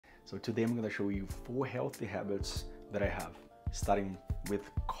So today I'm gonna show you 4 healthy habits that I have, starting with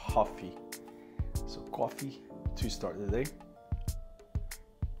coffee. So coffee to start the day.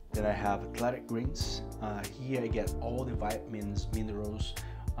 Then I have athletic greens. Here I get all the vitamins, minerals,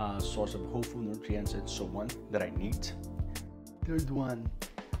 source of whole food nutrients and so on that I need. Third one,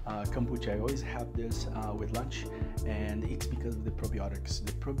 kombucha. I always have this with lunch, and it's because of the probiotics.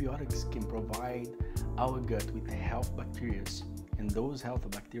 The probiotics can provide our gut with health bacteria, and those healthy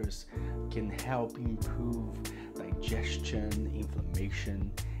bacteria can help improve digestion,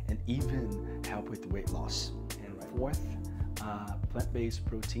 inflammation, and even help with weight loss. And fourth, plant-based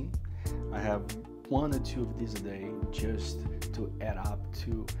protein. I have 1 or 2 of these a day just to add up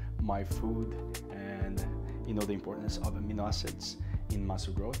to my food, and you know the importance of amino acids in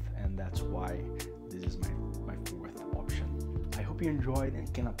muscle growth, and that's why this is my 4th option. I hope you enjoyed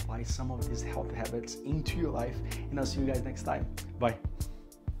and can apply some of these health habits into your life, and I'll see you guys next time. Bye.